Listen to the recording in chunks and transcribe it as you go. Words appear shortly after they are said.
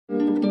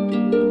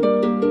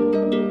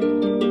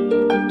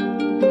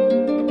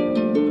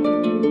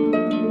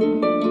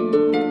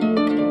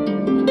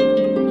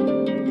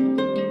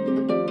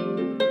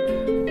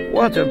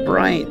What a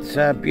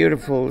bright,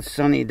 beautiful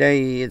sunny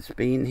day it's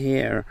been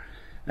here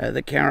at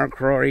the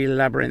Carrowcrory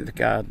Labyrinth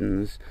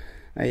Gardens.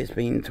 It's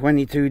been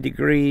 22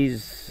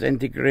 degrees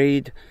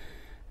centigrade,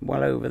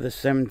 well over the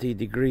 70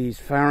 degrees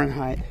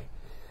Fahrenheit.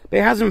 But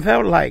it hasn't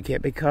felt like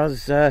it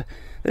because there's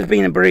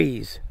been a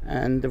breeze,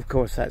 and of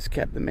course that's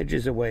kept the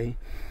midges away.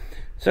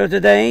 So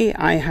today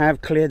I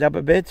have cleared up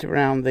a bit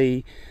around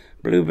the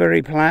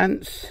blueberry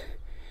plants.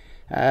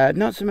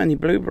 Not so many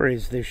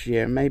blueberries this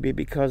year, maybe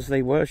because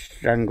they were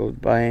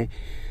strangled by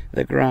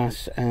the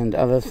grass and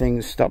other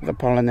things stopped the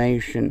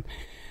pollination.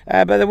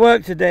 But the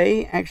work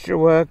today, extra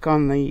work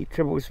on the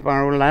Triple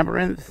Spiral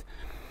Labyrinth.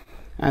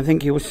 I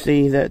think you'll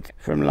see that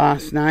from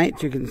last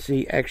night you can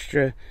see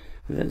extra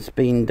that's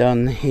been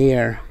done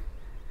here.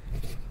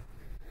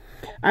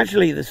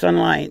 Actually, the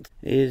sunlight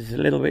is a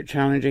little bit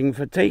challenging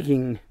for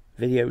taking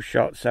video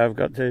shots, so I've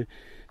got to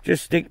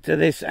just stick to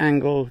this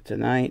angle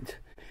tonight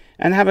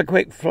and have a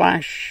quick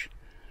flash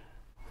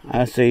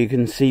so you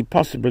can see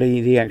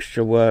possibly the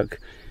extra work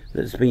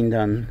that's been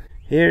done.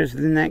 Here's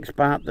the next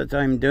part that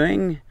I'm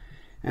doing,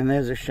 and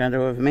there's a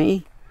shadow of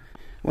me.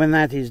 When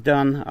that is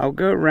done, I'll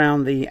go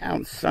around the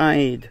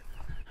outside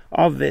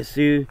of this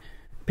so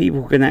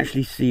people can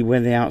actually see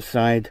where the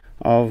outside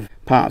of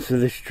parts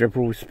of this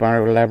Triple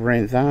Spiral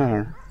Labyrinth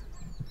are.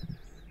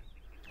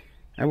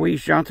 A wee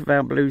shot of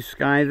our blue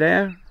sky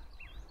there.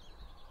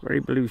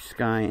 Very blue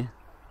sky.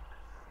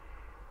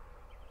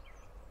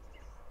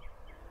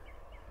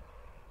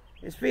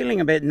 It's feeling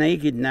a bit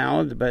naked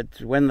now,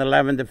 but when the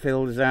lavender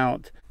fills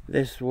out,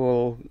 this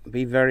will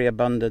be very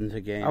abundant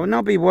again. I will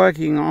not be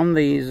working on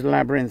these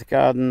labyrinth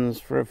gardens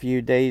for a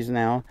few days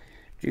now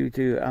due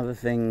to other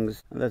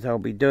things that I'll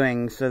be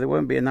doing, so there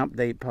won't be an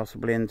update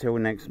possibly until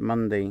next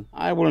Monday.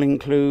 I will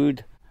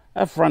include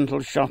a frontal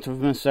shot of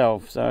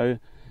myself, so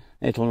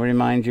it'll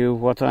remind you of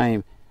what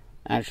I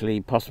actually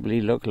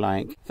possibly look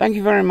like. Thank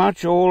you very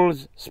much, all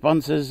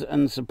sponsors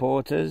and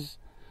supporters.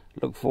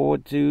 Look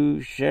forward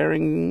to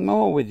sharing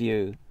more with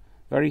you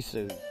very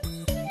soon.